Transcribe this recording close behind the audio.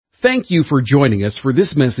Thank you for joining us for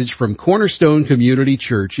this message from Cornerstone Community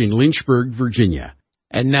Church in Lynchburg, Virginia.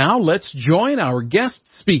 And now let's join our guest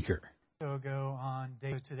speaker. Ago on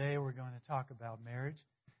day today, we're going to talk about marriage,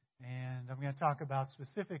 and I'm going to talk about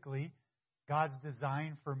specifically God's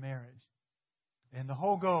design for marriage. And the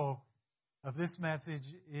whole goal of this message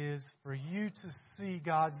is for you to see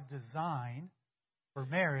God's design for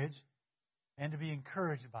marriage and to be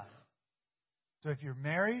encouraged by it. So if you're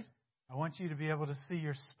married, I want you to be able to see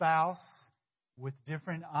your spouse with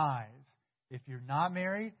different eyes. If you're not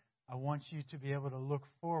married, I want you to be able to look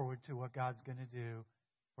forward to what God's going to do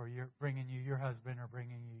for bringing you your husband or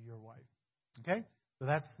bringing you your wife. Okay? So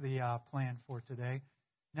that's the plan for today.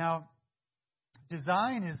 Now,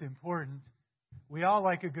 design is important. We all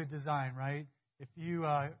like a good design, right? If you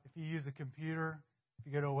use a computer, if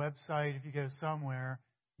you go to a website, if you go somewhere,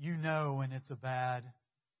 you know when it's a bad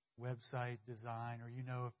website design, or you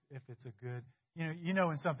know if it's a good, you know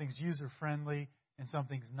when something's user friendly and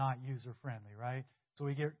something's not user friendly, right? So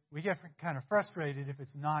we get kind of frustrated if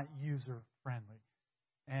it's not user friendly.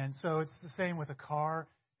 And so it's the same with a car,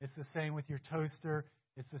 it's the same with your toaster,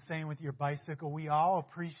 it's the same with your bicycle. We all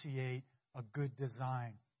appreciate a good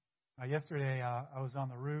design. Yesterday I was on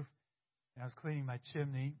the roof and I was cleaning my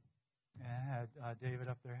chimney, and I had David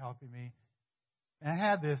up there helping me. And I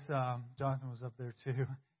had this, Jonathan was up there too.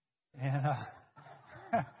 And,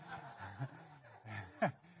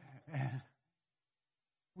 and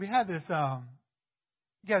we had this,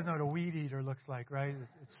 you guys know what a weed eater looks like, right?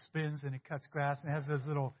 It spins and it cuts grass, and it has those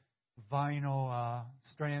little vinyl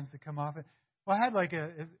strands that come off it. Well, I had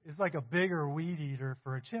it's like a bigger weed eater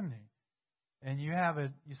for a chimney. And you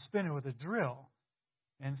spin it with a drill.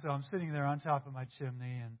 And so I'm sitting there on top of my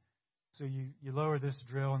chimney, and so you lower this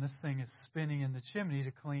drill, and this thing is spinning in the chimney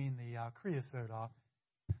to clean the creosote off.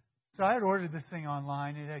 So I had ordered this thing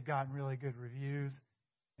online. It had gotten really good reviews.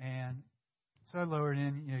 And so I lowered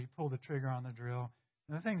in, you pull the trigger on the drill.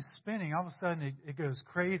 And the thing's spinning. All of a sudden, it goes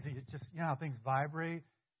crazy. It just, how things vibrate?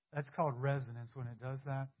 That's called resonance when it does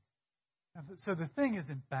that. So the thing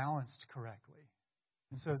isn't balanced correctly.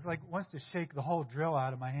 And so it's like it wants to shake the whole drill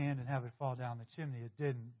out of my hand and have it fall down the chimney. It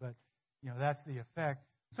didn't, but, that's the effect.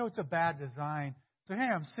 So it's a bad design. So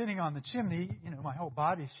here I'm sitting on the chimney. My whole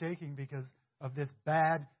body's shaking because of this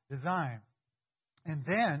bad design. And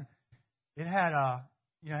then it had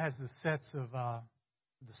it has the sets of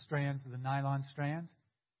the strands, the nylon strands.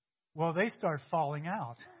 Well, they start falling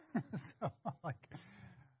out. So I'm like,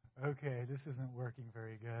 okay, this isn't working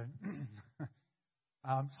very good.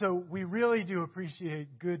 So we really do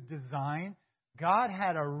appreciate good design. God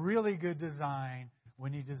had a really good design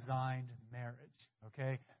when He designed marriage.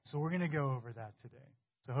 Okay, so we're going to go over that today.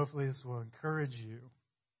 So hopefully this will encourage you.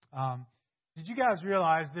 Did you guys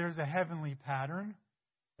realize there's a heavenly pattern?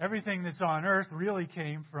 Everything that's on earth really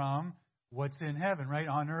came from what's in heaven, right?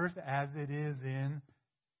 On earth as it is in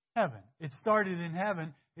heaven. It started in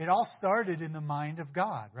heaven. It all started in the mind of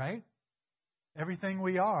God, right? Everything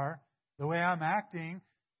we are, the way I'm acting,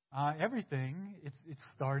 everything, it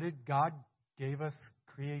started. God gave us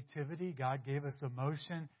creativity. God gave us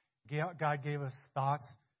emotion. God gave us thoughts.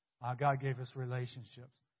 God gave us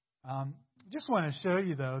relationships. Just want to show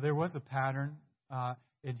you, though, there was a pattern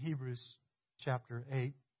in Hebrews chapter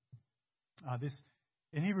 8.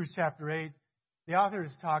 In Hebrews chapter 8, the author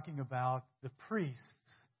is talking about the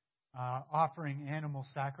priests offering animal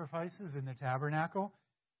sacrifices in the tabernacle.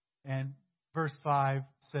 And verse 5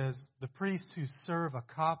 says, the priests who serve a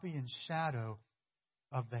copy and shadow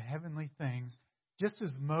of the heavenly things, just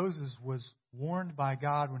as Moses was warned by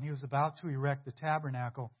God when he was about to erect the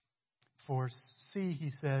tabernacle. For see, he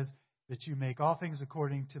says, that you make all things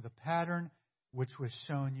according to the pattern which was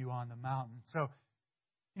shown you on the mountain. So,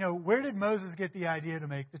 where did Moses get the idea to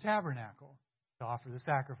make the tabernacle, to offer the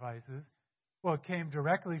sacrifices? Well, it came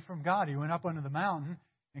directly from God. He went up onto the mountain,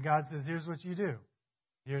 and God says, here's what you do.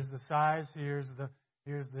 Here's the size, here's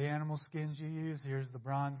the animal skins you use, here's the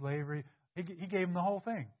bronze lavery. He gave him the whole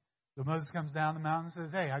thing. So Moses comes down the mountain and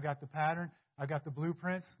says, hey, I got the pattern, I got the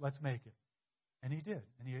blueprints, let's make it. And he did,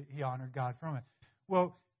 and he honored God from it.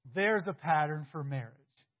 Well, there's a pattern for marriage.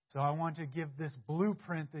 So I want to give this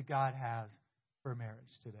blueprint that God has for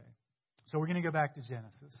marriage today. So we're going to go back to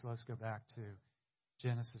Genesis. So let's go back to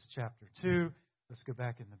Genesis chapter 2. Let's go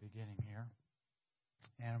back in the beginning here.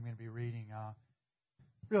 And I'm going to be reading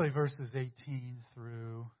really verses 18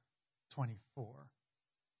 through 24.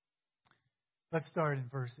 Let's start in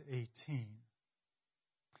verse 18.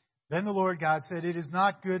 Then the Lord God said, it is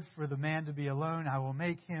not good for the man to be alone. I will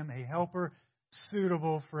make him a helper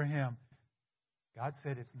suitable for him. God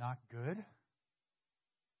said it's not good.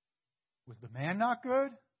 Was the man not good?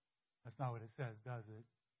 That's not what it says, does it?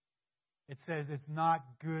 it says it's not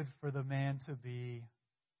good for the man to be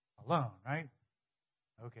alone, right?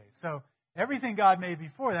 Okay, so everything God made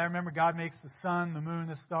before that, remember God makes the sun, the moon,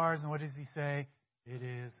 the stars, and what does He say? It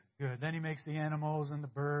is good. Then He makes the animals and the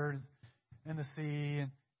birds and the sea,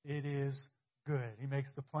 and it is good. He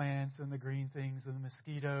makes the plants and the green things and the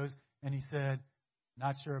mosquitoes, and He said,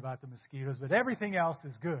 not sure about the mosquitoes, but everything else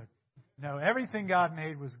is good. No, everything God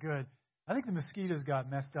made was good. I think the mosquitoes got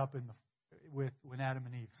messed up when Adam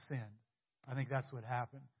and Eve sinned. I think that's what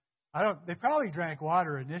happened. They probably drank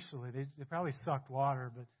water initially. They probably sucked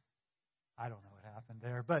water, but I don't know what happened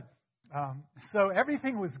there. But so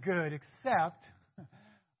everything was good except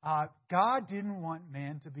God didn't want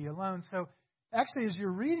man to be alone. So actually, as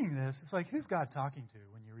you're reading this, it's like, who's God talking to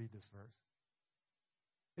when you read this verse?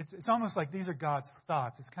 It's almost like these are God's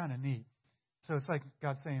thoughts. It's kind of neat. So it's like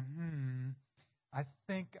God saying, I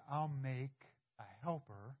think I'll make a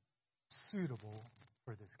helper suitable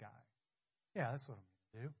for this guy. Yeah, that's what I'm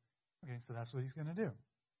going to do. Okay, so that's what He's going to do.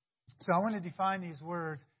 So I want to define these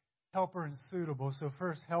words, helper and suitable. So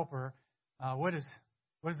first, helper. What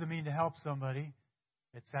does it mean to help somebody?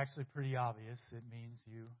 It's actually pretty obvious. It means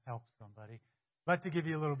you help somebody. But to give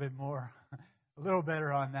you a little bit more, a little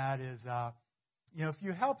better on that is, if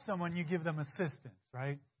you help someone, you give them assistance,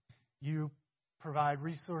 right? You provide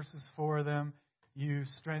resources for them. You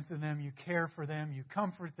strengthen them. You care for them. You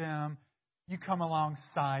comfort them. You come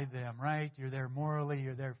alongside them, right? You're there morally.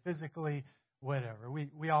 You're there physically, whatever.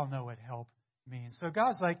 We all know what help means. So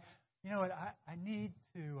God's like, you know what? I need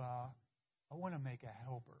to, I want to make a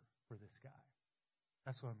helper for this guy.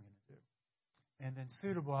 That's what I'm going to do. And then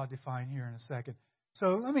suitable, I'll define here in a second.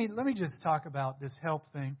 So let me just talk about this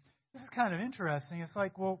help thing. This is kind of interesting. It's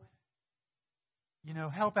like, well,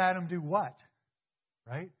 help Adam do what?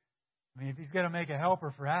 Right? I mean, if He's going to make a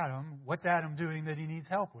helper for Adam, what's Adam doing that he needs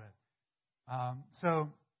help with?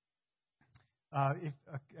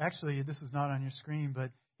 Actually, this is not on your screen,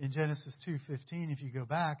 but in Genesis 2:15, if you go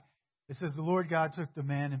back, it says, the Lord God took the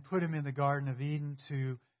man and put him in the Garden of Eden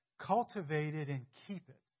to cultivate it and keep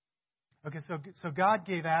it. Okay, so God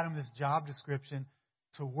gave Adam this job description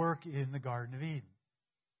to work in the Garden of Eden.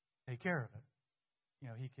 Take care of it.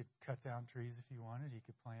 He could cut down trees if he wanted. He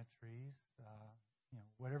could plant trees,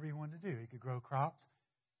 whatever he wanted to do. He could grow crops.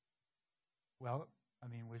 Well, I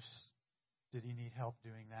mean, did he need help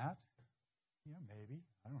doing that? Maybe.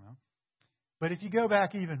 I don't know. But if you go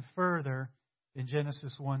back even further in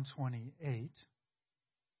Genesis 1:28,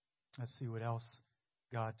 let's see what else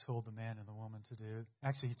God told the man and the woman to do.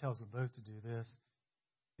 Actually, He tells them both to do this.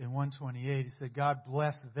 In 1:28, He said, God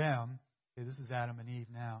blessed them. Okay, this is Adam and Eve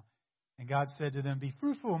now. And God said to them, be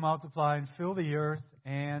fruitful and multiply and fill the earth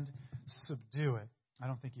and subdue it. I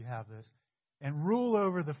don't think you have this. And rule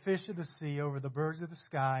over the fish of the sea, over the birds of the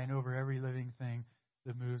sky, and over every living thing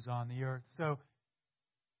that moves on the earth. So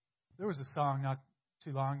there was a song not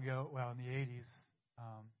too long ago, well, in the 80s,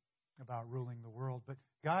 about ruling the world. But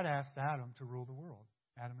God asked Adam to rule the world,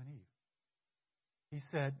 Adam and Eve. He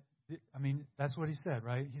said, that's what He said,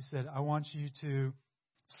 right? He said, I want you to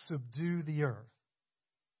subdue the earth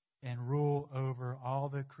and rule over all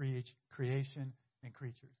the creation and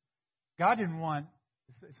creatures. God didn't want,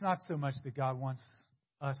 it's not so much that God wants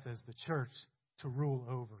us as the church to rule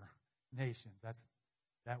over nations.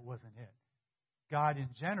 That wasn't it. God in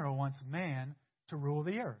general wants man to rule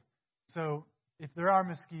the earth. So if there are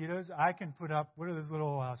mosquitoes, I can put up, what are those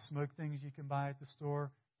little smoke things you can buy at the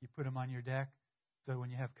store? You put them on your deck so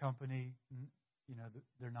when you have company,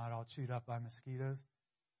 they're not all chewed up by mosquitoes.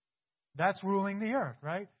 That's ruling the earth,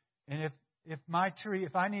 right? And if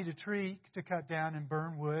I need a tree to cut down and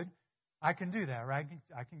burn wood, I can do that, right?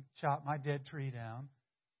 I can chop my dead tree down.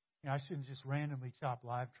 I shouldn't just randomly chop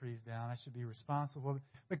live trees down. I should be responsible.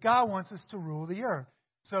 But God wants us to rule the earth.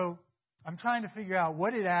 So I'm trying to figure out,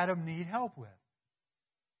 what did Adam need help with?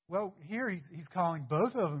 Well, here he's calling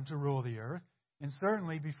both of them to rule the earth. And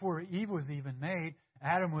certainly before Eve was even made,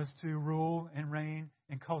 Adam was to rule and reign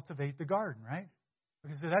and cultivate the garden, right?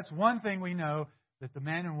 Okay, so that's one thing we know that the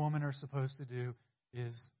man and woman are supposed to do,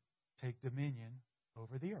 is take dominion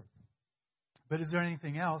over the earth. But is there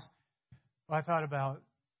anything else? Well, I thought about,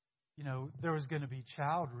 there was going to be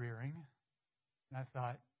child rearing. And I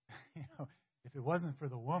thought, if it wasn't for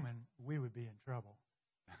the woman, we would be in trouble.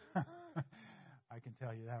 I can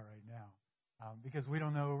tell you that right now. Because we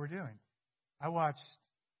don't know what we're doing. I watched,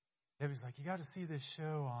 Debbie's like, you got to see this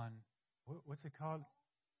show on, what's it called?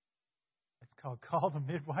 It's called Call the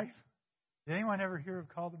Midwife. Did anyone ever hear of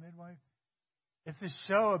Call the Midwife? It's this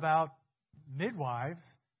show about midwives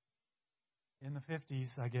in the 50s,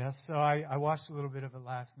 I guess. So I watched a little bit of it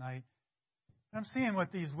last night. I'm seeing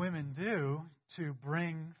what these women do to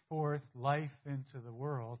bring forth life into the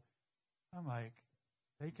world. I'm like,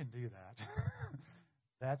 they can do that.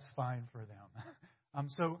 That's fine for them.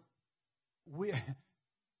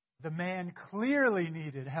 The man clearly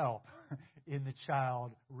needed help in the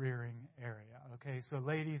child rearing area. Okay, so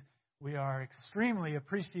ladies, we are extremely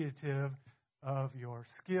appreciative of your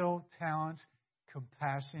skill, talent,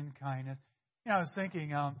 compassion, kindness. I was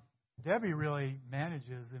thinking, Debbie really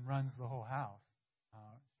manages and runs the whole house.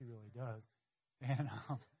 She really does. And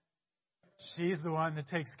she's the one that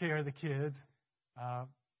takes care of the kids.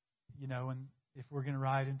 And if we're going to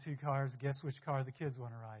ride in two cars, guess which car the kids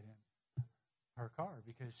want to ride in? Her car,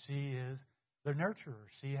 because she is the nurturer.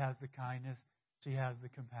 She has the kindness. She has the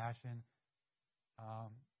compassion.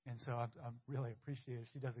 And so I really appreciate it.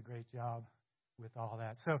 She does a great job with all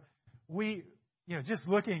that. So we, just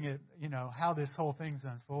looking at, how this whole thing's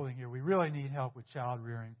unfolding here, we really need help with child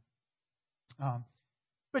rearing.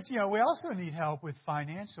 But we also need help with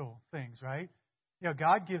financial things, right?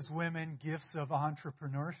 God gives women gifts of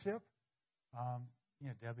entrepreneurship.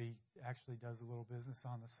 Debbie actually does a little business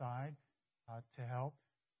on the side to help.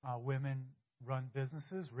 Women run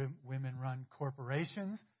businesses. Women run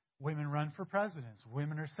corporations. Women run for presidents.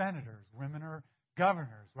 Women are senators. Women are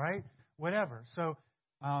governors, right? Whatever. So,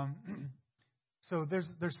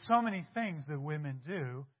 there's so many things that women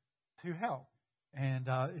do to help, and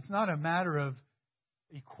it's not a matter of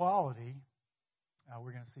equality.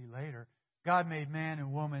 We're going to see later. God made man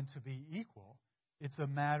and woman to be equal. It's a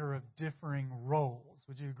matter of differing roles.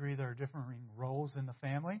 Would you agree there are differing roles in the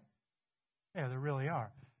family? Yeah, there really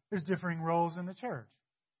are. There's differing roles in the church.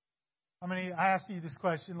 I asked you this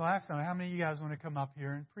question last time. How many of you guys want to come up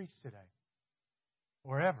here and preach today?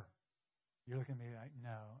 Or ever? You're looking at me like,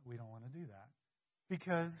 no, we don't want to do that.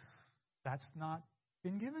 Because that's not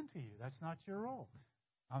been given to you. That's not your role.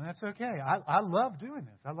 That's okay. I love doing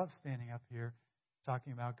this. I love standing up here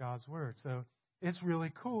talking about God's Word. So it's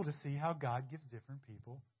really cool to see how God gives different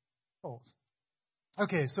people roles.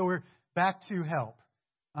 Okay, so we're back to help.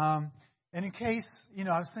 And in case,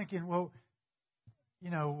 I was thinking, well,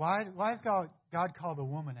 why is God called a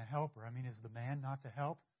woman a helper? Is the man not to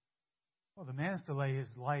help? Well, the man is to lay his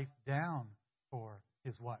life down for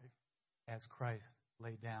his wife, as Christ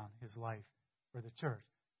laid down his life for the church.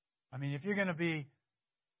 If you're going to be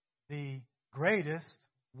the greatest,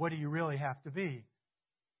 what do you really have to be?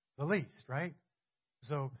 The least, right?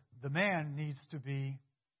 So the man needs to be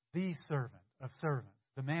the servant of servants.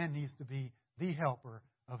 The man needs to be the helper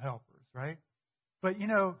of helpers, right? But,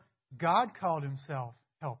 God called himself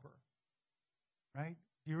helper, right?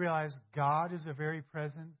 Do you realize God is a very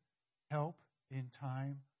present help in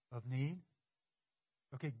time of need?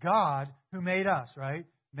 Okay, God, who made us, right?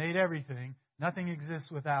 Made everything. Nothing exists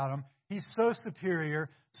without him. He's so superior,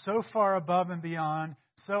 so far above and beyond,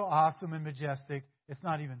 so awesome and majestic. It's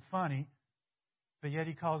not even funny. But yet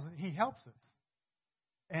he helps us.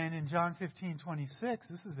 And in John 15:26,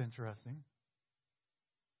 this is interesting.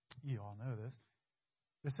 You all know this.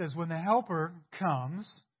 It says, when the helper comes,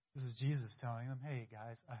 this is Jesus telling them, hey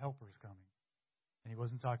guys, a helper is coming. And he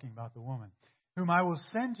wasn't talking about the woman. Whom I will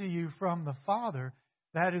send to you from the Father.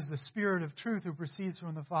 That is the Spirit of truth who proceeds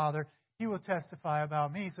from the Father. He will testify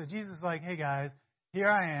about me. So Jesus is like, hey guys, here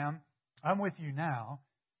I am. I'm with you now.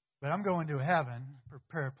 But I'm going to heaven,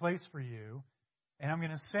 prepare a place for you. And I'm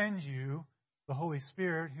going to send you the Holy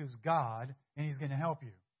Spirit, who's God, and he's going to help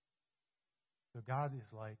you. So God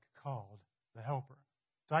is called the helper.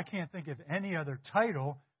 So I can't think of any other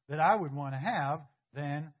title that I would want to have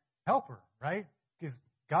than helper, right? Because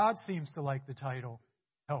God seems to like the title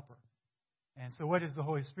helper. And so what does the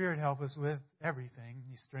Holy Spirit help us with? Everything.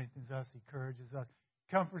 He strengthens us. He encourages us.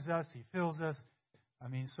 Comforts us. He fills us.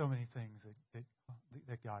 So many things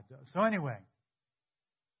that God does. So anyway,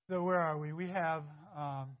 so where are we? We have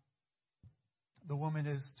the woman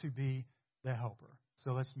is to be the helper.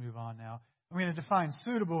 So let's move on now. I'm going to define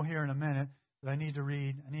suitable here in a minute, but I need to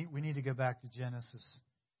read. We need to go back to Genesis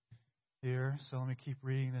here. So let me keep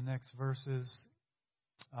reading the next verses,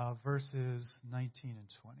 verses 19 and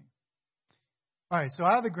 20. All right, so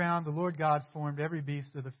out of the ground the Lord God formed every beast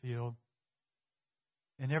of the field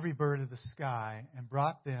and every bird of the sky and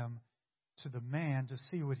brought them to the man to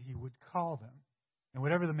see what he would call them. And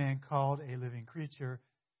whatever the man called a living creature,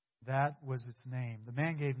 that was its name. The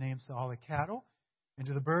man gave names to all the cattle and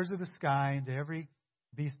to the birds of the sky and to every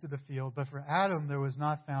beast of the field. But for Adam there was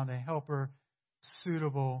not found a helper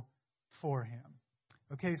suitable for him.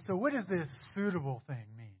 Okay, so what does this suitable thing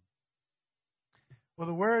mean? Well,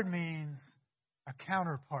 the word means a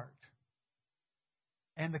counterpart.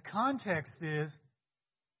 And the context is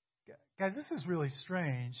Guys, this is really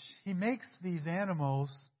strange. He makes these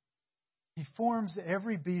animals, he forms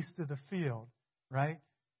every beast of the field, right?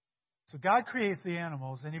 So God creates the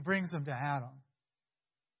animals and he brings them to Adam.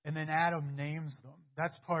 And then Adam names them.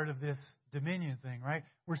 That's part of this dominion thing, right?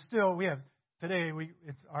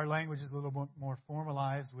 Our language is a little bit more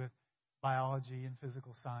formalized with biology and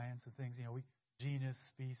physical science and things. Genus,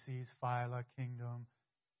 species, phyla, kingdom,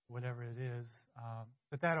 whatever it is.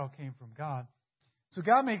 But that all came from God. So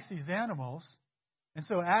God makes these animals, and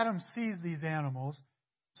so Adam sees these animals.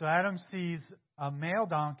 So Adam sees a male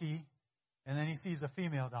donkey, and then he sees a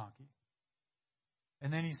female donkey.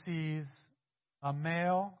 And then he sees a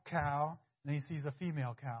male cow, and then he sees a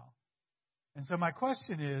female cow. And so my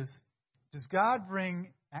question is, does God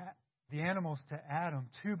bring the animals to Adam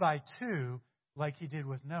 2 by 2 like he did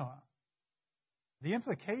with Noah? The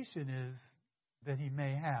implication is that he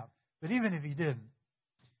may have. But even if he didn't,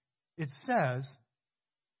 it says,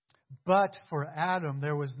 but for Adam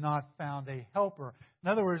there was not found a helper. In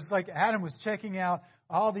other words, it's like Adam was checking out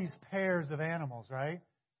all these pairs of animals, right?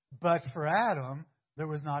 But for Adam, there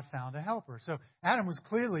was not found a helper. So Adam was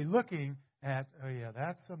clearly looking at,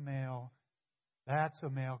 that's a male cow. That's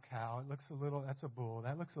a bull.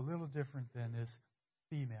 That looks a little different than this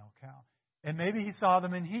female cow. And maybe he saw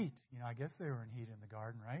them in heat. I guess they were in heat in the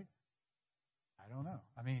garden, right? I don't know.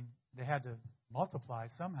 They had to multiply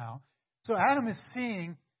somehow. So Adam is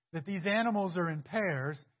seeing that these animals are in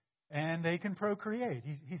pairs and they can procreate.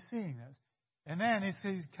 He's seeing this. And then he's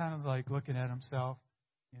kind of like looking at himself,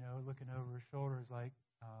 looking over his shoulders like,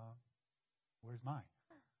 where's mine?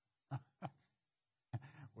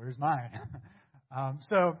 Where's mine?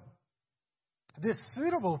 So this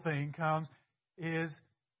suitable thing is,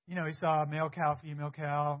 he saw a male cow, female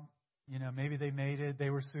cow. Maybe they mated. They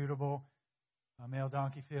were suitable. A male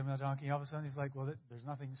donkey, female donkey. All of a sudden he's like, well, there's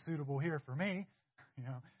nothing suitable here for me.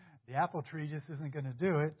 The apple tree just isn't going to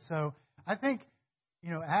do it. So I think,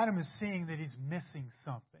 Adam is seeing that he's missing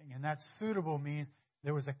something. And that suitable means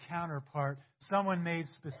there was a counterpart, someone made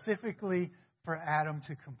specifically for Adam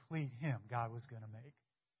to complete him, God was going to make.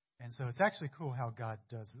 And so it's actually cool how God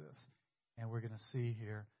does this. And we're going to see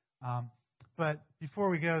here. But before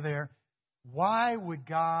we go there, why does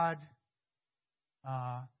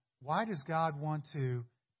God want to,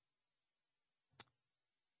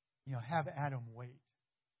 have Adam wait?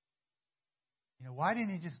 Why didn't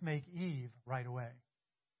he just make Eve right away?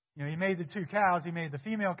 He made the 2 cows. He made the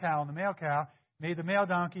female cow and the male cow. Made the male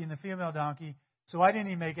donkey and the female donkey. So why didn't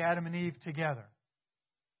he make Adam and Eve together?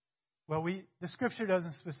 Well, the Scripture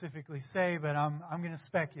doesn't specifically say, but I'm going to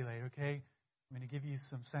speculate, okay? I'm going to give you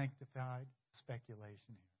some sanctified speculation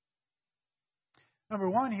here. Number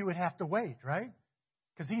one, he would have to wait, right?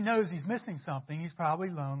 Because he knows he's missing something. He's probably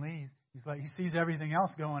lonely. He sees everything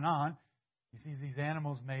else going on. He sees these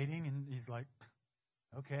animals mating, and he's like,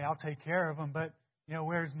 okay, I'll take care of them, but,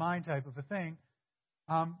 where's mine type of a thing.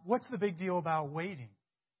 What's the big deal about waiting?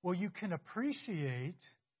 Well, you can appreciate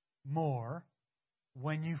more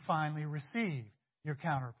when you finally receive your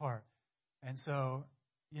counterpart. And so,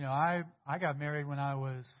 I got married when I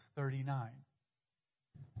was 39.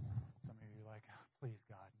 Some of you are like, oh, please,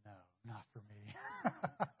 God, no, not for me.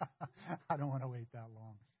 I don't want to wait that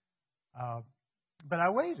long. But I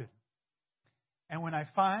waited. And when I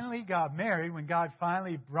finally got married, when God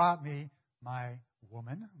finally brought me my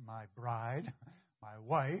woman, my bride, my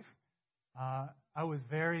wife, I was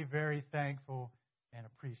very, very thankful and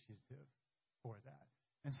appreciative for that.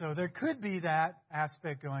 And so there could be that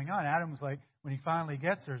aspect going on. Adam was like, when he finally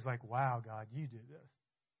gets her, he's like, wow, God, you did this.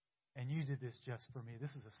 And you did this just for me.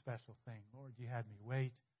 This is a special thing, Lord. You had me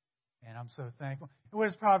wait, and I'm so thankful. And what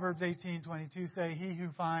does Proverbs 18:22 say? He who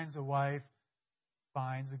finds a wife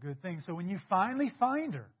finds a good thing. So when you finally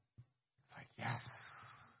find her, it's like, yes.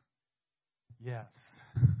 Yes.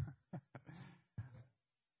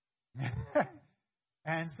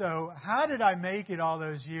 And so how did I make it all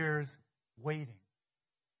those years waiting?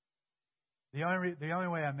 The only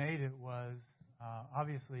way I made it was,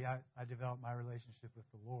 obviously, I developed my relationship with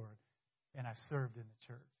the Lord, and I served in the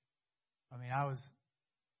church.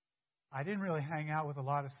 I didn't really hang out with a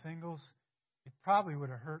lot of singles. It probably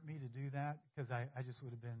would have hurt me to do that because I just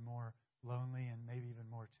would have been more lonely and maybe even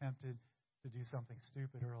more tempted to do something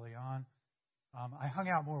stupid early on. I hung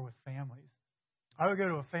out more with families. I would go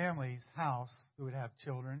to a family's house that would have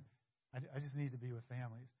children. I just need to be with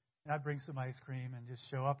families. And I'd bring some ice cream and just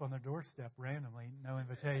show up on their doorstep randomly, no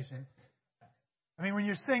invitation. When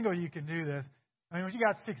you're single, you can do this. When you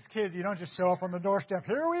got 6 kids, you don't just show up on the doorstep,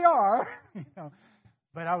 here we are.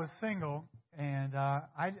 But I was single, and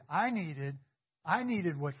I needed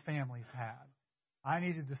what families had. I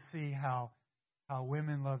needed to see how how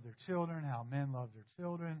women love their children, how men love their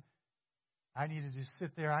children. I needed to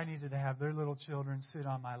sit there. I needed to have their little children sit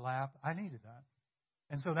on my lap. I needed that.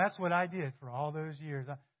 And so that's what I did for all those years.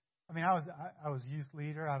 I was youth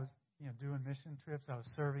leader. I was, doing mission trips. I was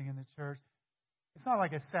serving in the church. It's not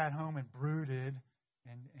like I sat home and brooded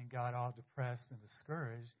and got all depressed and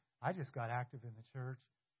discouraged. I just got active in the church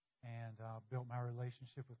and built my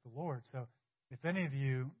relationship with the Lord. So if any of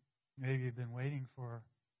you maybe have been waiting for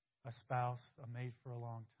a spouse, a mate for a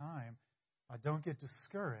long time, don't get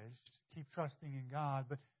discouraged. Keep trusting in God,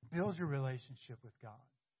 but build your relationship with God.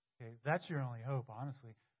 Okay, that's your only hope,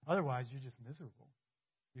 honestly. Otherwise, you're just miserable.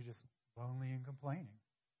 You're just lonely and complaining.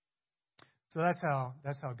 So that's how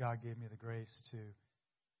God gave me the grace to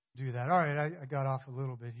do that. All right, I got off a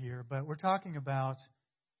little bit here, but we're talking about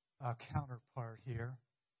a counterpart here.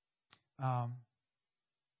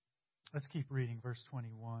 Let's keep reading verse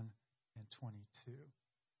 21 and 22.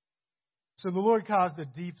 So the Lord caused a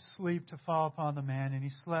deep sleep to fall upon the man, and he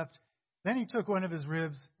slept. Then he took one of his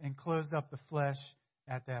ribs and closed up the flesh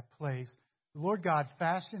at that place. The Lord God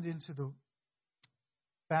fashioned into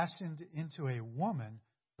a woman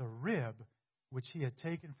the rib which he had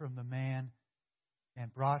taken from the man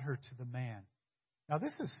and brought her to the man. Now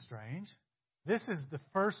this is strange. This is the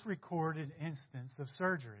first recorded instance of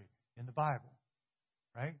surgery in the Bible,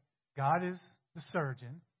 right? God is the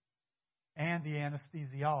surgeon and the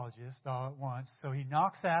anesthesiologist all at once. So he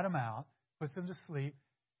knocks Adam out, puts him to sleep,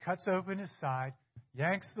 cuts open his side,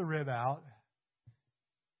 yanks the rib out.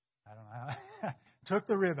 I don't know how. Took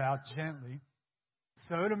the rib out gently,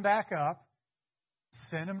 sewed him back up,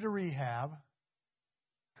 sent him to rehab.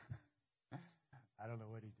 I don't know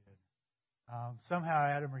what he did. Somehow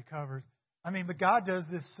Adam recovers. But God does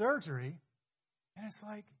this surgery, and it's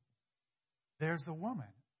like, there's a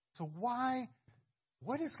woman. So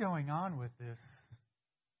what is going on with this?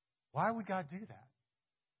 Why would God do that?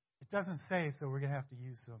 It doesn't say, so we're going to have to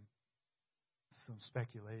use some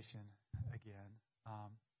speculation again.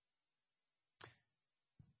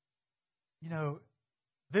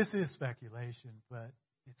 This is speculation, but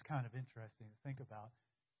it's kind of interesting to think about.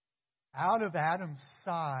 Out of Adam's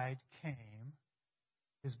side came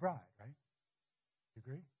his bride, right? You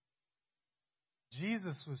agree?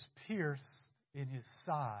 Jesus was pierced in his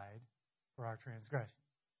side for our transgression.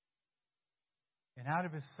 And out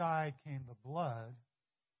of his side came the blood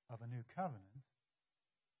of a new covenant,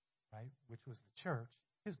 right, which was the church,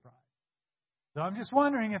 his bride. So I'm just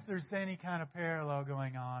wondering if there's any kind of parallel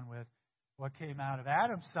going on with what came out of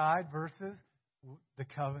Adam's side versus the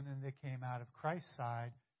covenant that came out of Christ's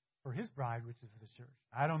side for his bride, which is the church.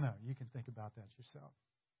 I don't know. You can think about that yourself.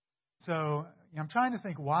 So I'm trying to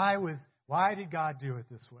think, why did God do it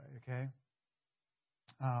this way, okay?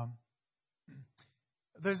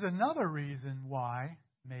 There's another reason why,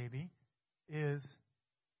 maybe, is,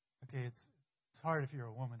 okay, it's hard if you're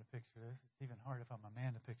a woman to picture this. It's even hard if I'm a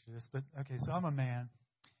man to picture this. But, okay, so I'm a man.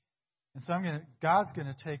 And so God's going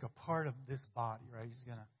to take a part of this body, right?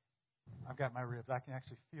 I've got my ribs. I can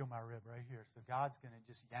actually feel my rib right here. So God's going to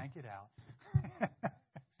just yank it out.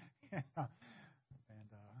 And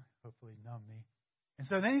hopefully numb me. And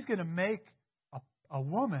so then he's going to make a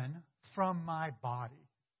woman from my body.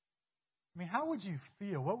 How would you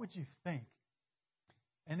feel? What would you think?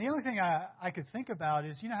 And the only thing I could think about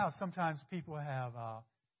is, how sometimes people have,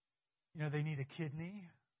 they need a kidney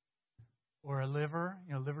or a liver,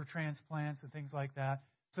 liver transplants and things like that.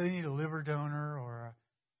 So they need a liver donor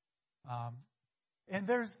and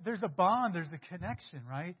there's a bond, there's a connection,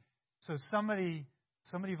 right? So somebody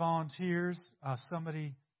volunteers,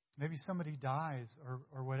 maybe somebody dies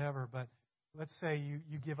or whatever, but let's say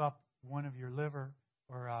you give up one of your liver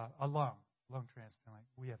or a lung transplant.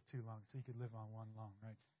 We have 2 lungs, so you could live on 1 lung,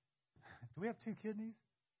 right? Do we have 2 kidneys?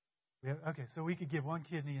 Okay, so we could give 1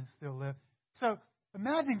 kidney and still live. So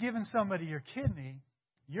imagine giving somebody your kidney,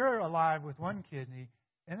 you're alive with 1 kidney,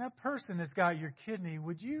 and that person that's got your kidney,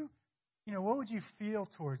 what would you feel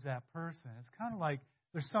towards that person? It's kind of like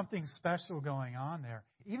there's something special going on there,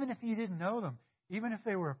 even if you didn't know them, even if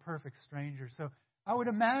they were a perfect stranger. So I would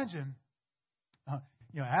imagine,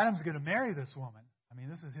 Adam's going to marry this woman.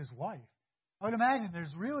 This is his wife. I would imagine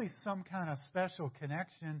there's really some kind of special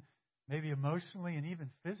connection, maybe emotionally and even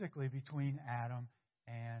physically, between Adam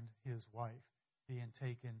and his wife being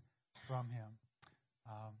taken from him.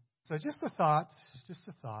 So just a thought.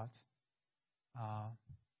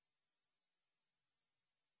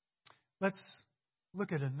 Let's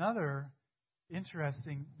look at another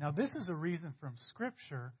interesting. Now, this is a reason from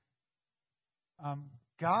Scripture.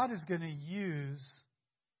 God is going to use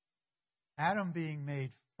Adam being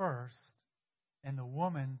made first and the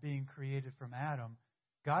woman being created from Adam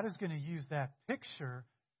God is going to use that picture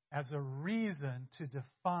as a reason to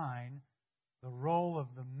define the role of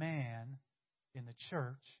the man in the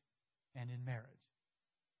church and in marriage.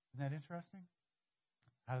 Isn't that interesting?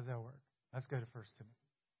 How does that work? Let's go to 1 Timothy.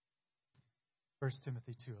 1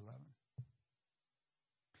 Timothy 2:11.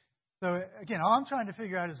 So again, all I'm trying to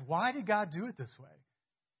figure out is, why did God do it this way?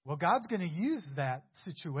 Well, God's going to use that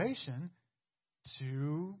situation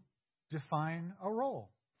to define a role.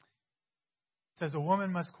 It says, a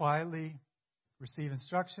woman must quietly receive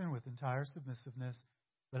instruction with entire submissiveness,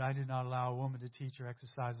 but I did not allow a woman to teach or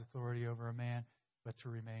exercise authority over a man, but to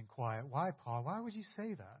remain quiet. Why, Paul? Why would you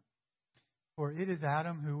say that? For it is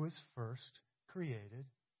Adam who was first created,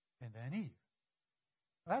 and then Eve.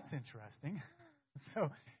 Well, that's interesting. So,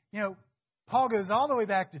 Paul goes all the way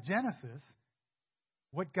back to Genesis.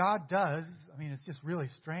 What God does, it's just really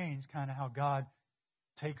strange kind of how God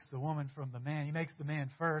takes the woman from the man. He makes the man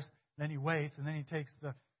first, then he waits, and then he takes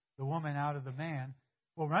the woman out of the man.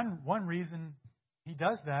 Well, one reason he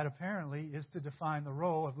does that, apparently, is to define the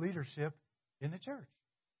role of leadership in the church.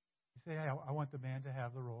 You say, hey, I want the man to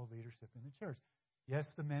have the role of leadership in the church. Yes,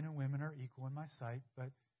 the men and women are equal in my sight, but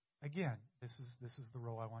again, this is the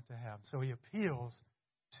role I want to have. So he appeals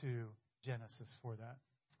to Genesis for that.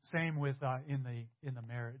 Same with in the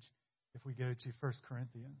marriage. If we go to 1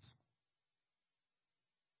 Corinthians.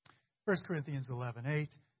 1 Corinthians 11:8.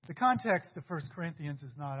 The context of 1 Corinthians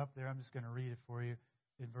is not up there. I'm just going to read it for you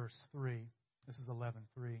in verse 3. This is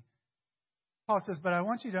 11:3. Paul says, but I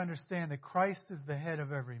want you to understand that Christ is the head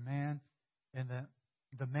of every man, and that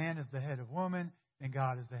the man is the head of woman, and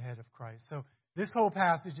God is the head of Christ. So this whole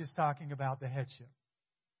passage is talking about the headship.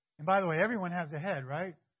 And by the way, everyone has a head,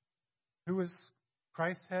 right? Who is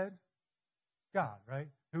Christ's head? God, right?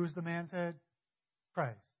 Who is the man's head?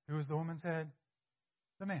 Christ. Who is the woman's head?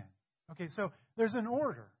 The man. Okay, so there's an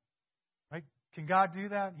order, right? Can God do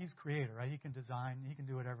that? He's creator, right? He can design, he can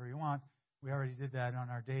do whatever he wants. We already did that on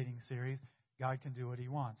our dating series. God can do what he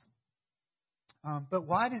wants. But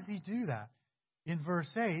why does he do that? In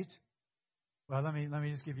verse 8, well, let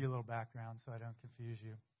me just give you a little background so I don't confuse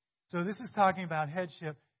you. So this is talking about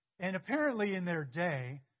headship. And apparently in their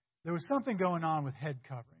day, there was something going on with head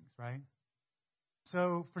coverings, right?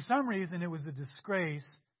 So for some reason, it was a disgrace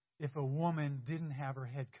if a woman didn't have her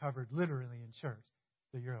head covered literally in church.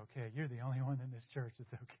 So you're okay. You're the only one in this church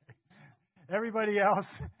that's okay. Everybody else,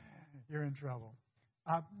 you're in trouble.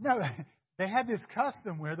 No, they had this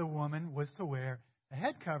custom where the woman was to wear a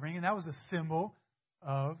head covering, and that was a symbol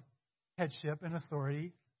of headship and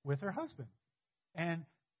authority with her husband. And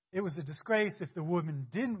it was a disgrace if the woman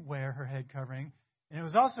didn't wear her head covering, and it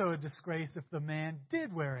was also a disgrace if the man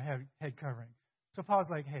did wear a head covering. So Paul's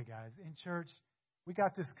like, hey guys, in church, we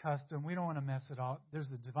got this custom. We don't want to mess it up.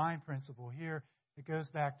 There's a divine principle here. It goes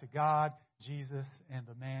back to God, Jesus, and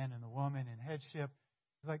the man and the woman in headship.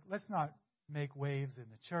 It's like, let's not make waves in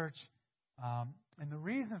the church. And the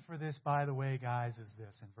reason for this, by the way, guys, is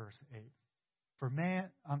this in verse 8.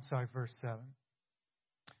 Verse 7.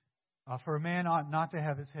 For a man ought not to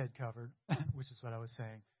have his head covered, which is what I was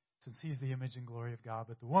saying, since he's the image and glory of God,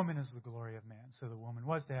 but the woman is the glory of man. So the woman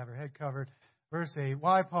was to have her head covered. Verse 8,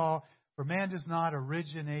 why, Paul? For man does not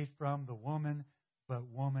originate from the woman, but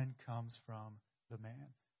woman comes from the man.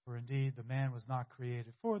 For indeed, the man was not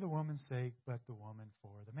created for the woman's sake, but the woman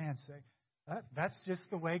for the man's sake. That's just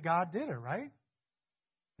the way God did it, right?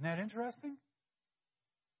 Isn't that interesting?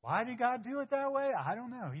 Why did God do it that way? I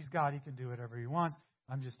don't know. He's God. He can do whatever he wants.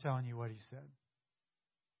 I'm just telling you what he said.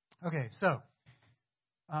 Okay, so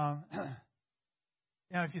now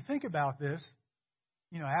if you think about this,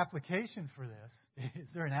 application for this, is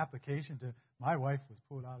there an application to my wife was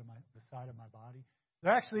pulled out of the side of my body?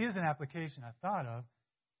 There actually is an application I thought of,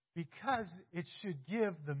 because it should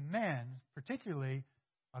give the men, particularly,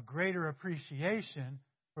 a greater appreciation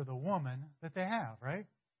for the woman that they have, right?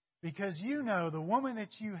 Because the woman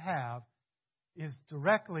that you have is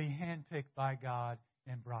directly handpicked by God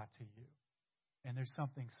and brought to you. And there's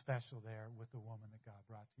something special there with the woman that God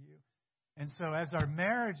brought to you. And so as our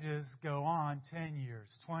marriages go on 10 years,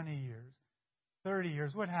 20 years, 30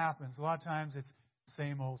 years, what happens? A lot of times it's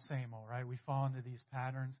same old, right? We fall into these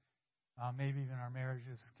patterns. Maybe even our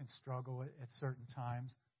marriages can struggle at certain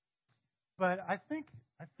times. But I think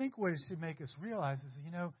what it should make us realize is,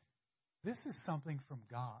 this is something from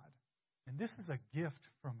God. And this is a gift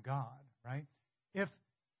from God, right? If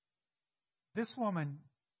this woman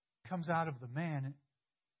comes out of the man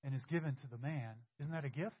and is given to the man, isn't that a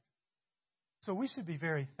gift? So we should be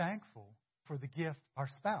very thankful for the gift, our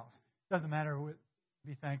spouse. Doesn't matter what,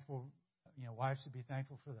 be thankful, wives should be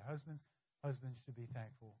thankful for their husbands. Husbands should be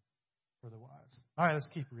thankful for the wives. All right, let's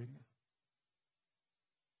keep reading.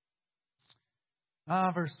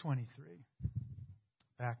 Verse 23.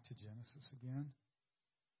 Back to Genesis again.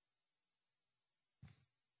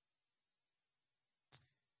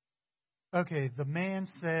 Okay, the man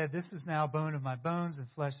said, "This is now bone of my bones and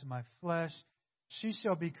flesh of my flesh. She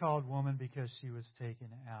shall be called woman because she was taken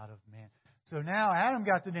out of man." So now Adam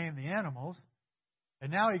got to name the animals,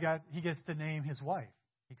 and now he gets to name his wife.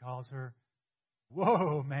 He calls her,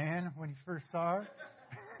 "Whoa, man," when he first saw her.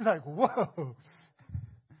 He's like, "Whoa."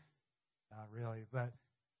 Not really, but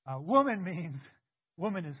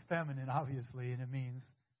woman is feminine, obviously, and it means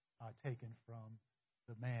taken from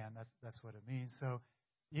the man. That's what it means. So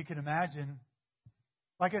you can imagine,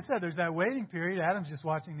 like I said, there's that waiting period. Adam's just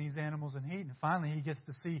watching these animals in heat, and finally he gets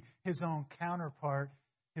to see his own counterpart,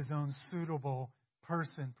 his own suitable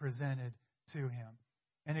person presented to him.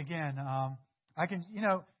 And again, I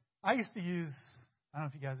used to use, I don't know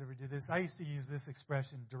if you guys ever did this, I used to use this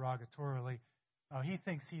expression derogatorily. He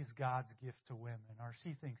thinks he's God's gift to women, or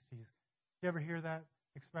she thinks he's. You ever hear that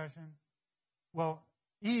expression? Well,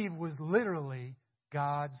 Eve was literally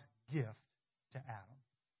God's gift to Adam.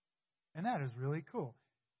 And that is really cool.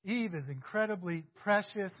 Eve is incredibly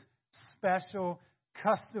precious, special,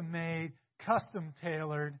 custom-made,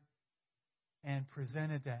 custom-tailored, and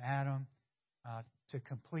presented to Adam to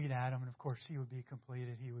complete Adam. And, of course, she would be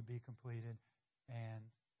completed, he would be completed, and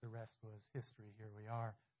the rest was history. Here we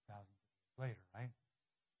are, thousands of years later, right?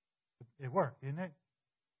 It worked, didn't it?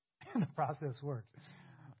 The process worked.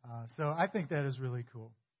 So I think that is really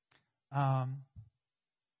cool.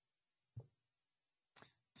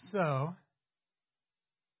 So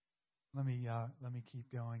let me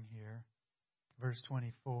keep going here. Verse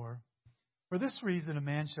 24. "For this reason a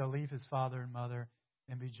man shall leave his father and mother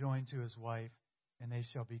and be joined to his wife, and they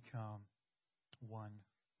shall become one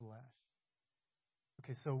flesh."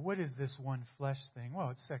 Okay, so what is this one flesh thing?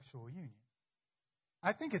 Well, it's sexual union.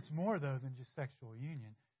 I think it's more, though, than just sexual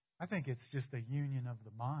union. I think it's just a union of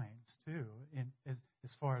the minds, too.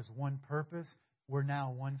 As far as one purpose, we're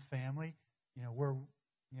now one family.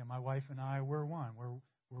 My wife and I, we're one.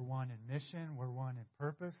 We're one in mission, we're one in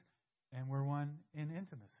purpose, and we're one in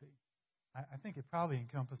intimacy. I think it probably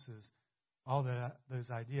encompasses all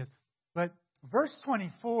those ideas. But verse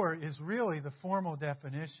 24 is really the formal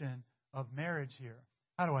definition of marriage here.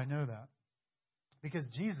 How do I know that? Because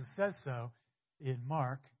Jesus says so in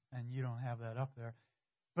Mark, and you don't have that up there.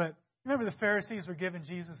 But remember, the Pharisees were giving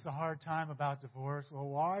Jesus a hard time about divorce. Well,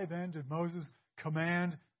 why then did Moses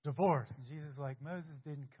command divorce? And Jesus is like, Moses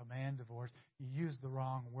didn't command divorce. You used the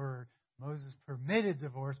wrong word. Moses permitted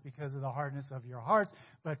divorce because of the hardness of your hearts.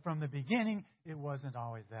 But from the beginning, it wasn't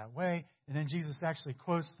always that way. And then Jesus actually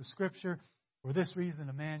quotes the scripture, "For this reason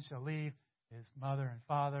a man shall leave his mother and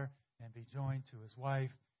father and be joined to his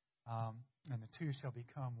wife, and the two shall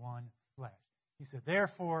become one flesh." He said,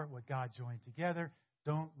 therefore, what God joined together,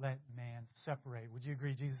 don't let man separate. Would you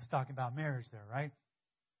agree? Jesus is talking about marriage there, right?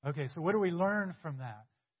 Okay, so what do we learn from that?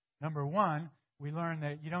 Number one, we learn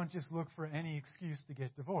that you don't just look for any excuse to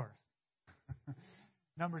get divorced.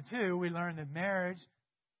 Number two, we learn that marriage,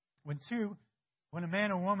 when a man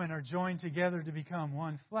and woman are joined together to become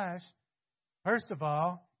one flesh, first of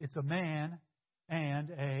all, it's a man and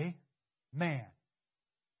a man.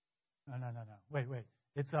 No. Wait.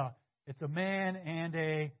 It's a man and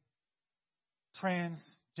a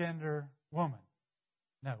transgender woman.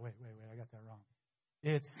 No, wait. I got that wrong.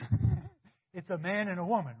 It's a man and a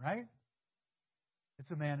woman, right?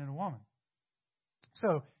 It's a man and a woman.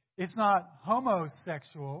 So it's not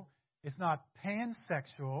homosexual. It's not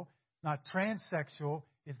pansexual. It's not transsexual.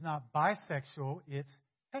 It's not bisexual. It's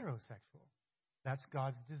heterosexual. That's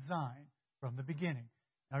God's design from the beginning.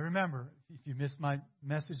 Now remember, if you missed my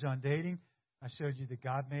message on dating, I showed you that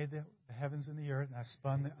God made the heavens and the earth, and I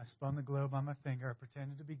spun the globe on my finger. I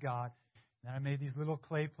pretended to be God. And then I made these little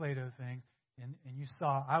clay Play-Doh things. And you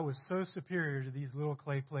saw I was so superior to these little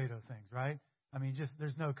clay Play-Doh things, right? I mean,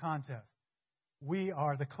 there's no contest. We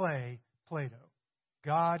are the clay Play-Doh.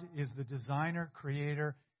 God is the designer,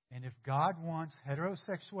 creator, and if God wants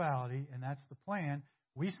heterosexuality, and that's the plan,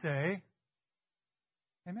 we say,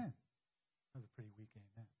 amen. That was a pretty weak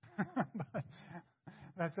amen. But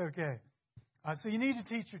that's okay. So you need to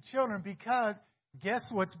teach your children, because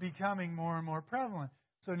guess what's becoming more and more prevalent?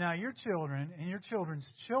 So now your children and your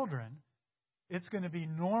children's children, it's going to be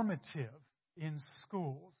normative in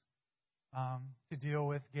schools to deal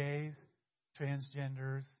with gays,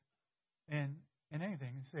 transgenders, and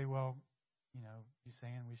anything. You say, well, you're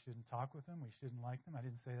saying we shouldn't talk with them, we shouldn't like them. I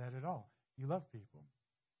didn't say that at all. You love people,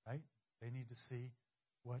 right? They need to see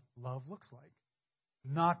what love looks like.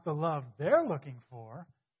 Not the love they're looking for.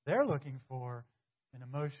 They're looking for an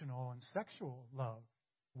emotional and sexual love.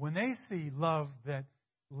 when they see love that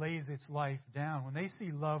lays its life down, when they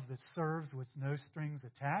see love that serves with no strings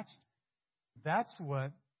attached, that's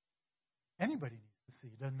what anybody needs to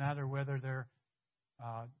see. Doesn't matter whether they're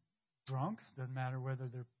drunks, doesn't matter whether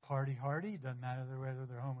they're party hardy, doesn't matter whether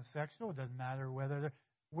they're homosexual, doesn't matter whether they're...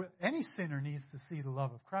 Any sinner needs to see the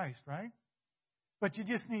love of Christ, right? But you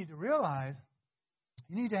just need to realize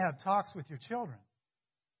you need to have talks with your children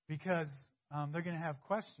because they're going to have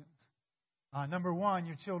questions. Number one,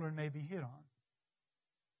 your children may be hit on.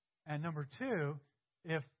 And number two,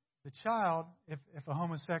 if the child, if a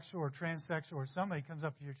homosexual or transsexual or somebody comes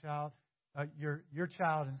up to your child, your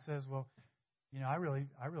child and says, well, you know, I really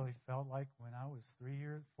felt like when I was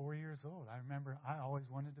 4 years old, I remember I always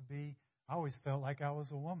felt like I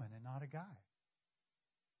was a woman and not a guy.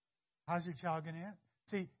 How's your child going to answer?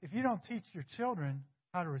 See, if you don't teach your children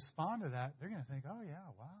how to respond to that, they're going to think, oh,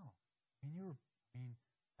 yeah, wow.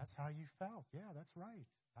 That's how you felt. Yeah, that's right.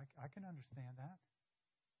 I can understand that.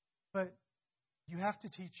 But you have to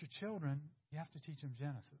teach your children, you have to teach them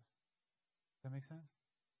Genesis. Does that make sense?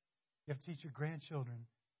 You have to teach your grandchildren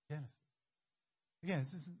Genesis. Again,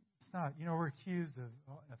 it's not, you know, we're accused of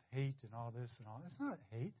hate and all this and all. It's not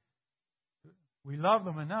hate. We love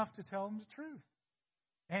them enough to tell them the truth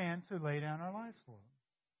and to lay down our lives for them.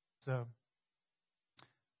 So,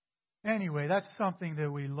 anyway, that's something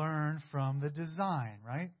that we learn from the design,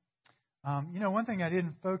 right? You know, one thing I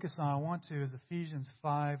didn't focus on, I want to, is Ephesians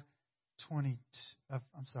 5:28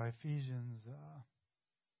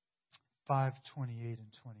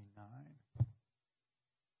 and 29.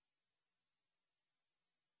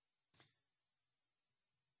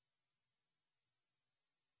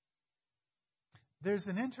 There's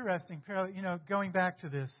an interesting parallel, you know, going back to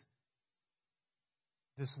this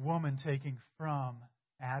woman taking from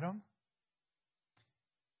Adam.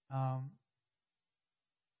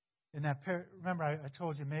 Remember I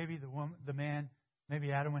told you maybe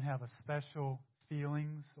maybe Adam would have a special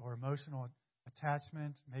feelings or emotional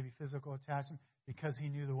attachment, maybe physical attachment, because he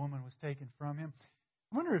knew the woman was taken from him.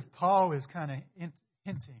 I wonder if Paul is kind of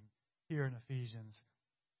hinting here in Ephesians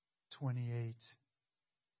 28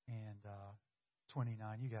 and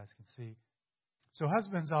 29. You guys can see. So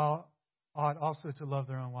husbands ought also to love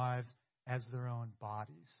their own wives as their own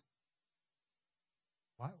bodies.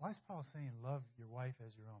 Why is Paul saying love your wife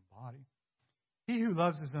as your own body? He who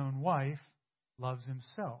loves his own wife loves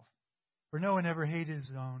himself. For no one ever hated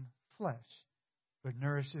his own flesh, but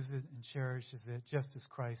nourishes it and cherishes it, just as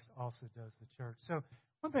Christ also does the church. So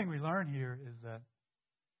one thing we learn here is that,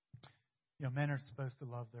 you know, men are supposed to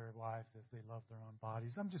love their wives as they love their own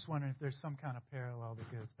bodies. I'm just wondering if there's some kind of parallel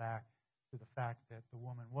that goes back to the fact that the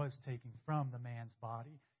woman was taking from the man's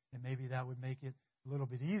body, and maybe that would make it a little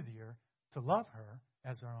bit easier to love her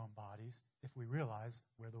as our own bodies if we realize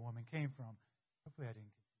where the woman came from. Hopefully I didn't.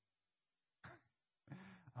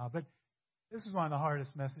 But this is one of the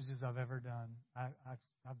hardest messages I've ever done.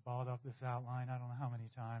 I've balled up this outline I don't know how many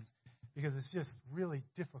times because it's just really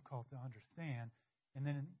difficult to understand. And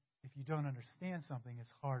then if you don't understand something,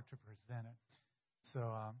 it's hard to present it. So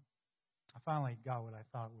I finally got what I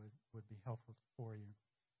thought would be helpful for you.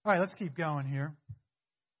 All right, let's keep going here.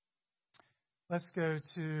 Let's go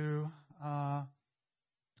to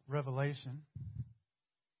Revelation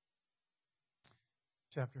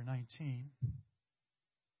chapter 19.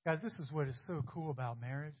 Guys, this is what is so cool about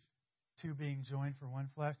marriage, two being joined for one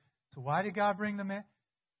flesh. So why did God bring them in?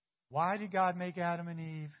 Why did God make Adam and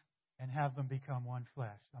Eve and have them become one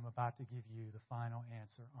flesh? I'm about to give you the final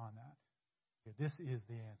answer on that. Okay, this is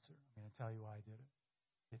the answer. I'm going to tell you why I did it.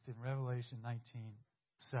 It's in Revelation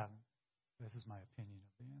 19:7. This is my opinion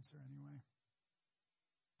of the answer anyway.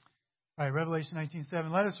 All right, Revelation 19:7.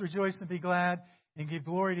 Let us rejoice and be glad and give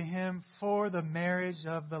glory to Him, for the marriage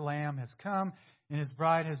of the Lamb has come, and His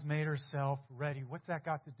bride has made herself ready. What's that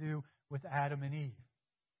got to do with Adam and Eve?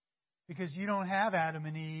 Because you don't have Adam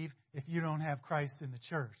and Eve if you don't have Christ in the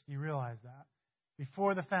church. Do you realize that?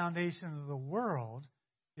 Before the foundation of the world,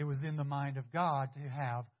 it was in the mind of God to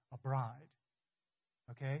have a bride.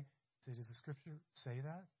 Okay? So does the Scripture say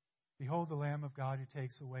that? Behold, the Lamb of God who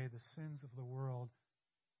takes away the sins of the world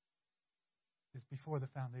is before the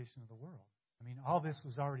foundation of the world. I mean, all this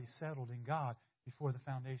was already settled in God before the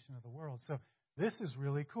foundation of the world. So this is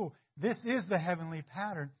really cool. This is the heavenly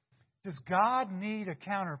pattern. Does God need a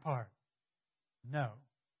counterpart? No.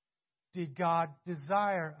 Did God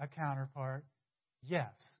desire a counterpart?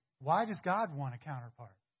 Yes. Why does God want a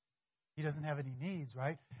counterpart? He doesn't have any needs,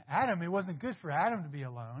 right? Adam, it wasn't good for Adam to be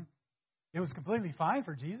alone. It was completely fine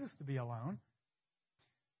for Jesus to be alone.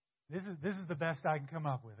 This is the best I can come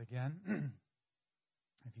up with. Again,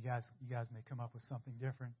 if you guys may come up with something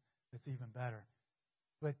different that's even better.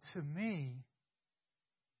 But to me,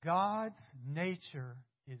 God's nature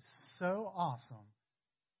is so awesome,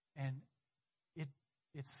 and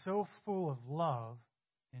it's so full of love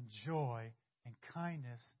and joy and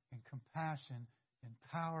kindness and compassion and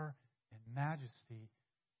power and majesty.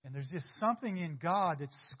 And there's just something in God that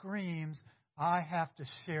screams, I have to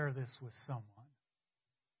share this with someone.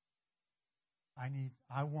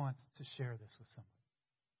 I want to share this with somebody.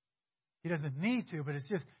 He doesn't need to, but it's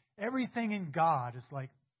just everything in God is like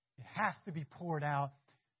it has to be poured out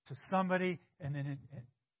to somebody, and then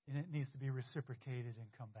it needs to be reciprocated and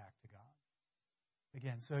come back to God.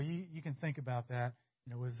 Again, so you can think about that.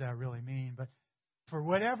 What does that really mean? But for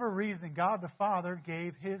whatever reason, God the Father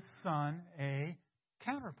gave His Son a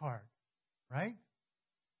counterpart, right?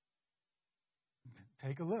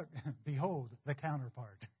 Take a look. Behold, the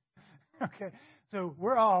counterpart. Okay, so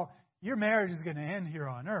your marriage is going to end here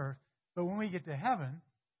on earth, but when we get to heaven,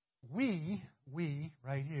 we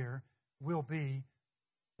right here will be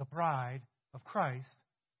the bride of Christ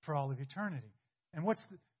for all of eternity. And what's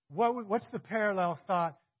the parallel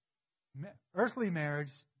thought? Earthly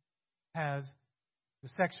marriage has the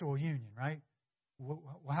sexual union, right? Well,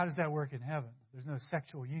 how does that work in heaven? There's no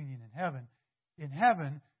sexual union in heaven. In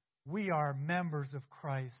heaven, we are members of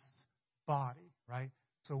Christ's body, right?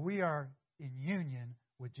 So we are in union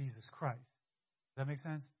with Jesus Christ. Does that make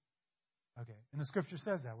sense? Okay. And the Scripture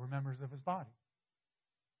says that. We're members of His body.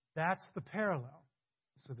 That's the parallel.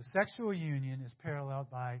 So the sexual union is paralleled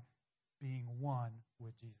by being one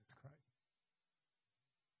with Jesus Christ.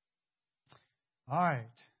 All right.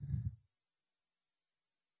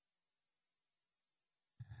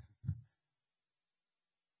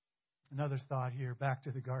 Another thought here, back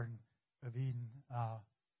to the Garden of Eden.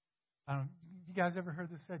 You guys ever heard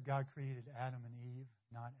this said? God created Adam and Eve,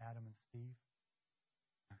 not Adam and Steve.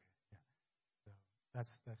 Okay, yeah. So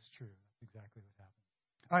that's true. That's exactly what happened.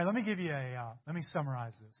 All right, let me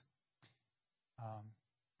summarize this.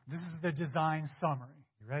 This is the design summary.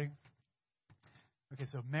 You ready? Okay,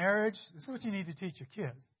 so marriage, this is what you need to teach your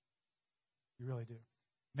kids. You really do.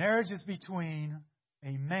 Marriage is between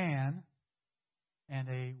a man and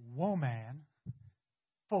a woman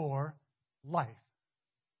for life.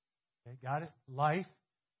 Okay, got it? Life.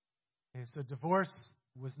 Okay, so divorce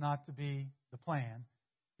was not to be the plan.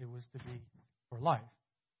 It was to be for life.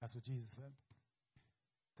 That's what Jesus said.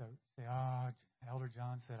 So say, Elder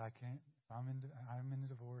John said, I can't. I'm in a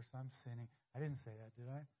divorce. I'm sinning. I didn't say that, did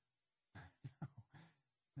I?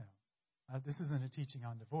 No. This isn't a teaching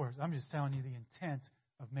on divorce. I'm just telling you the intent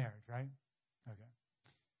of marriage, right? Okay.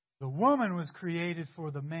 The woman was created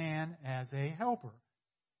for the man as a helper.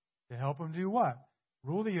 To help him do what?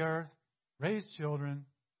 Rule the earth, raise children,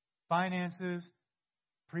 finances,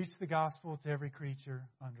 preach the gospel to every creature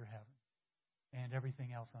under heaven, and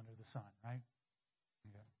everything else under the sun, right?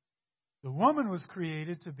 Okay. The woman was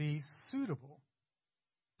created to be suitable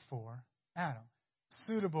for Adam.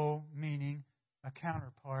 Suitable meaning a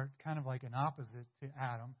counterpart, kind of like an opposite to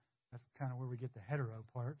Adam. That's kind of where we get the hetero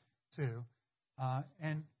part, too.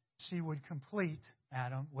 And she would complete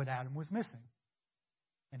Adam, what Adam was missing.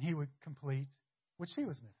 And he would complete what she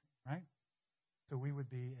was missing, right? So we would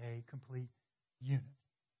be a complete unit.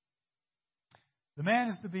 The man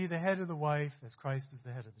is to be the head of the wife as Christ is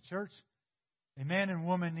the head of the church. A man and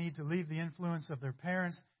woman need to leave the influence of their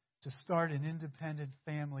parents to start an independent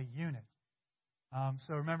family unit.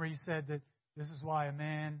 So remember, he said that this is why a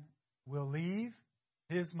man will leave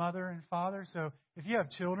his mother and father. So if you have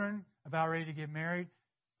children about ready to get married,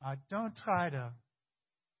 don't try to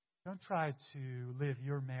live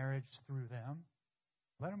your marriage through them.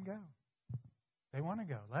 Let them go. They want to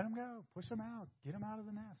go. Let them go. Push them out. Get them out of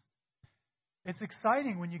the nest. It's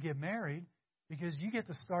exciting when you get married because you get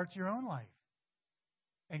to start your own life.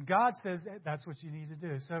 And God says that's what you need to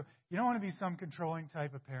do. So you don't want to be some controlling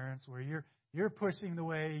type of parents where you're pushing the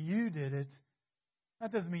way you did it.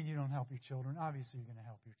 That doesn't mean you don't help your children. Obviously, you're going to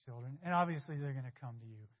help your children. And obviously, they're going to come to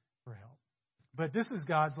you for help. But this is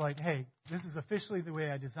God's like, hey, this is officially the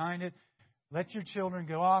way I designed it. Let your children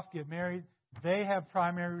go off, get married. They have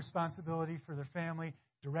primary responsibility for their family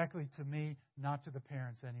directly to me, not to the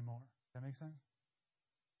parents anymore. Does that make sense?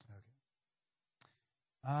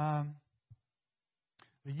 Okay.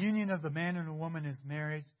 The union of the man and the woman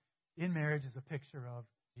in marriage is a picture of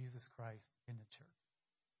Jesus Christ in the church,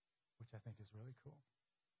 which I think is really cool.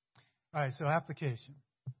 All right, so application.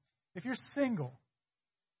 If you're single,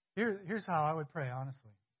 here's how I would pray,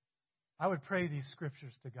 honestly. I would pray these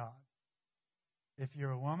scriptures to God. If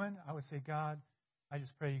you're a woman, I would say, God, I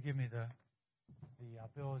just pray you give me the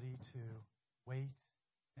ability to wait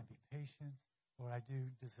and be patient. Lord, I do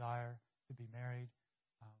desire to be married.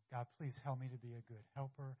 God, please help me to be a good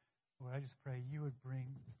helper. Lord, I just pray you would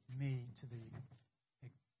bring me to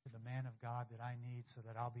the man of God that I need so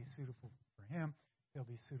that I'll be suitable for him. He'll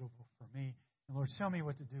be suitable for me. And Lord, show me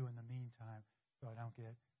what to do in the meantime so I don't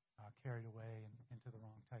get carried away and into the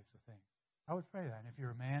wrong types of things. I would pray that. And if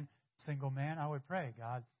you're a man, single man, I would pray,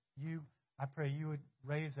 God, I pray you would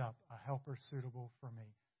raise up a helper suitable for me.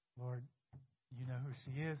 Lord, you know who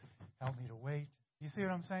she is. Help me to wait. You see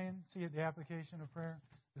what I'm saying? See the application of prayer?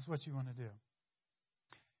 This is what you want to do.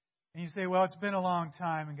 And you say, well, it's been a long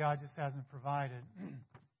time and God just hasn't provided.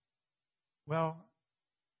 Well,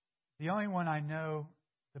 the only one I know,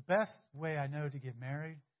 the best way I know to get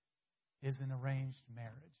married is an arranged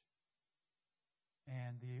marriage.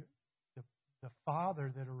 And the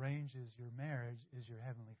father that arranges your marriage is your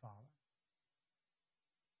Heavenly Father.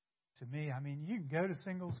 To me, I mean, you can go to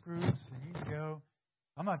singles groups and you can go.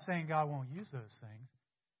 I'm not saying God won't use those things,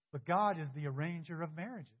 but God is the arranger of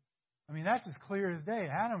marriages. I mean, that's as clear as day.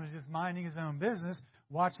 Adam was just minding his own business,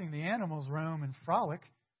 watching the animals roam and frolic.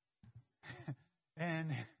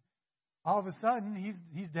 And all of a sudden,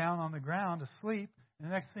 he's down on the ground asleep. And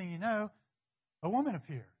the next thing you know, a woman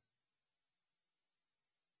appears.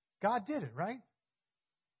 God did it, right?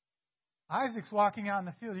 Isaac's walking out in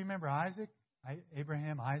the field. Do you remember Isaac?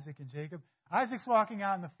 Abraham, Isaac, and Jacob. Isaac's walking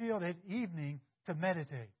out in the field at evening to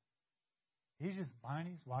meditate. He's just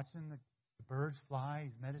minding, he's watching the birds fly,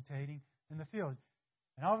 he's meditating in the field.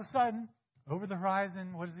 And all of a sudden, over the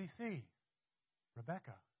horizon, what does he see?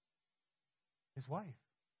 Rebecca, his wife.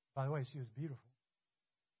 By the way, she was beautiful.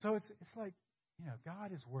 So it's like,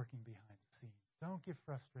 God is working behind the scenes. Don't get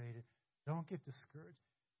frustrated. Don't get discouraged.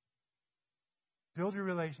 Build your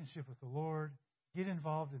relationship with the Lord. Get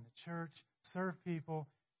involved in the church. Serve people.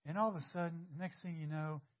 And all of a sudden, the next thing you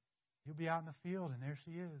know, you'll be out in the field and there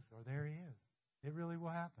she is or there he is. It really will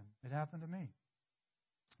happen. It happened to me.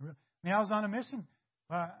 I was on a mission.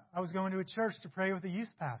 I was going to a church to pray with a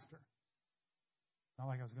youth pastor. Not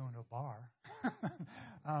like I was going to a bar.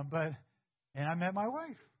 And I met my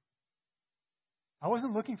wife. I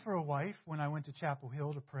wasn't looking for a wife when I went to Chapel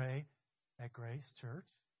Hill to pray at Grace Church.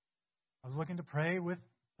 I was looking to pray with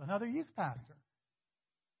another youth pastor.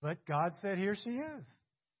 But God said, here she is.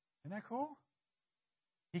 Isn't that cool?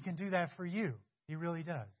 He can do that for you. He really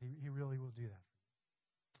does. He really will do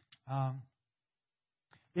that.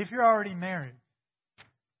 If you're already married,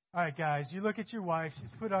 all right, guys, you look at your wife.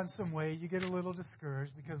 She's put on some weight. You get a little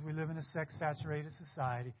discouraged because we live in a sex-saturated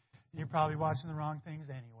society. You're probably watching the wrong things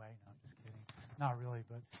anyway. No, I'm just kidding. Not really,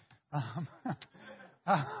 but...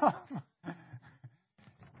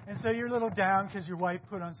 And so you're a little down because your wife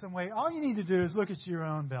put on some weight. All you need to do is look at your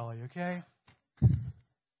own belly, okay?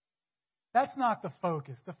 That's not the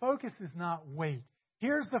focus. The focus is not weight.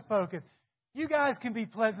 Here's the focus. You guys can be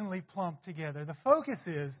pleasantly plump together. The focus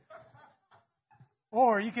is,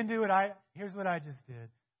 or you can do what here's what I just did.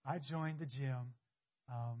 I joined the gym,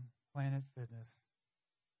 Planet Fitness.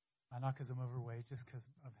 Not because I'm overweight, just because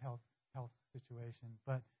of health situation.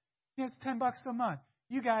 But it's $10 a month.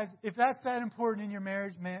 You guys, if that's that important in your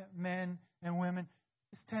marriage, men and women,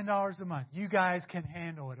 it's $10 a month. You guys can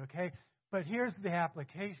handle it, okay? But here's the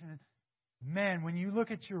application. Men, when you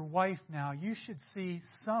look at your wife now, you should see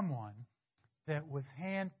someone that was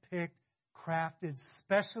handpicked, crafted,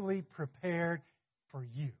 specially prepared for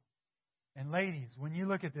you. And ladies, when you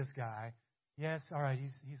look at this guy, yes, all right,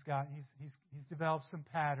 he's developed some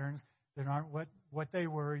patterns that aren't what they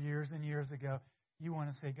were years and years ago. You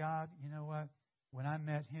want to say, God, you know what? When I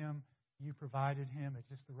met him, you provided him at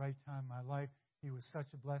just the right time in my life. He was such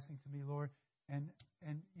a blessing to me, Lord. And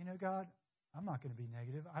God, I'm not going to be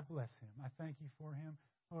negative. I bless him. I thank you for him.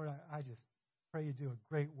 Lord, I just pray you do a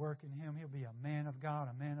great work in him. He'll be a man of God,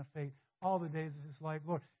 a man of faith, all the days of his life.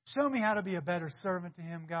 Lord, show me how to be a better servant to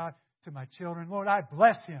him, God, to my children. Lord, I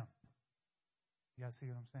bless him. You guys see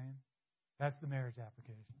what I'm saying? That's the marriage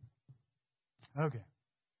application. Okay.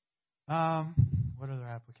 What other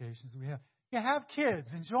applications do we have? You have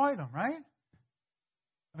kids. Enjoy them, right?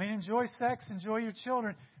 I mean, enjoy sex, enjoy your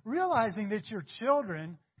children. Realizing that your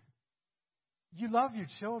children, you love your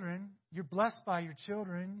children. You're blessed by your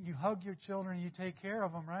children. You hug your children. You take care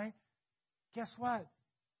of them, right? Guess what?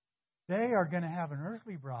 They are going to have an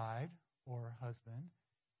earthly bride or husband,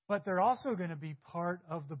 but they're also going to be part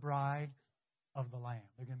of the bride of the Lamb.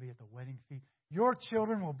 They're going to be at the wedding feast. Your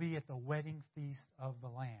children will be at the wedding feast of the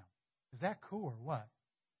Lamb. Is that cool or what?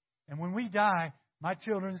 And when we die, my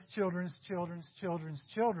children's children's children's children's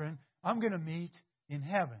children, I'm going to meet in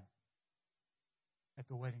heaven at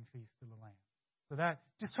the wedding feast of the Lamb. So that,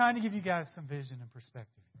 just trying to give you guys some vision and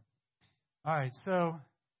perspective here. All right, so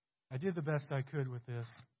I did the best I could with this.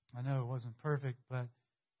 I know it wasn't perfect, but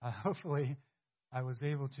hopefully I was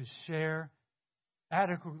able to share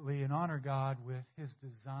adequately and honor God with His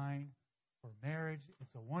design for marriage.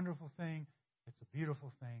 It's a wonderful thing. It's a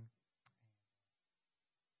beautiful thing.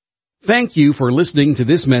 Thank you for listening to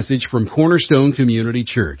this message from Cornerstone Community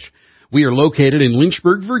Church. We are located in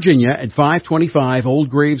Lynchburg, Virginia at 525 Old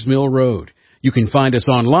Graves Mill Road. You can find us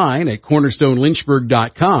online at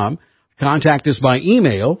cornerstonelynchburg.com, contact us by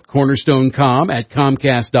email,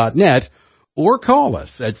 cornerstonecom@comcast.net, or call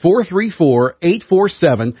us at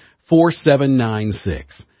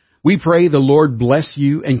 434-847-4796. We pray the Lord bless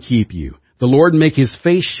you and keep you. The Lord make His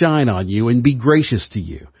face shine on you and be gracious to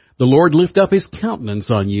you. The Lord lift up His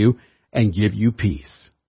countenance on you and give you peace.